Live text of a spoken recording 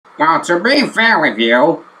Well, to be fair with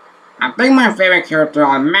you, I think my favorite character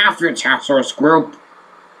on Matthew Chester's group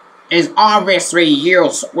is obviously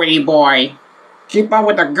you, sweetie boy. Keep up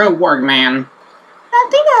with the good work, man. I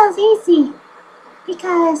think that was easy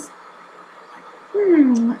because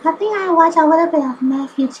I think I watch a little bit of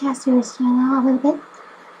Matthew Chester's channel a little bit.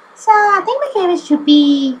 So I think my favorite should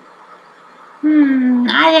be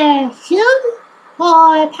either Hugh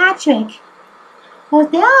or Patrick. Well,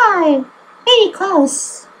 they are pretty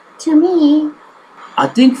close to me. I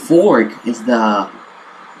think Fork is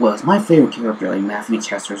it's my favorite character in Matthew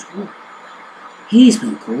Chester's group. He's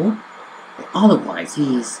pretty cool. But otherwise,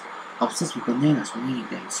 he's obsessed with bananas or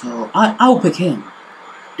anything, so I'll pick him.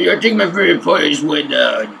 I think my favorite part is when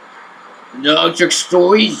the object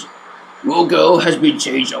stories logo has been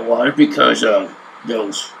changed a lot because of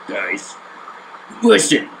those guys.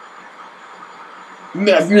 Listen,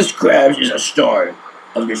 Matthew's Krabs is a star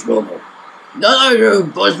of this logo. Not either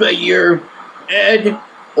Buzz Lightyear, Ed,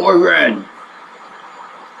 or Ren.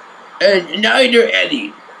 And neither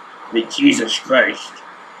Eddie. But Jesus Christ.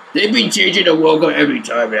 They've been changing the logo every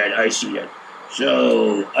time, man, I see it.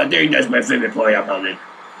 So, I think that's my favorite part about it.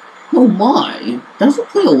 Oh my, doesn't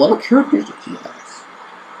play a lot of characters that he has.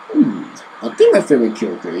 I think my favorite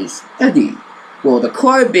character is Eddie. Well, the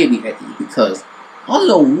crybaby Eddie, because I don't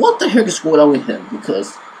know what the heck is going on with him,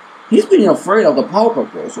 because he's been afraid of the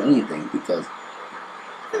Powerpuff Girls or anything, because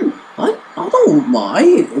I don't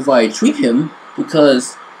mind if I treat him,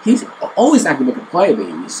 because he's always acting like a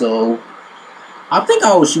crybaby, so I think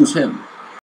I will choose him.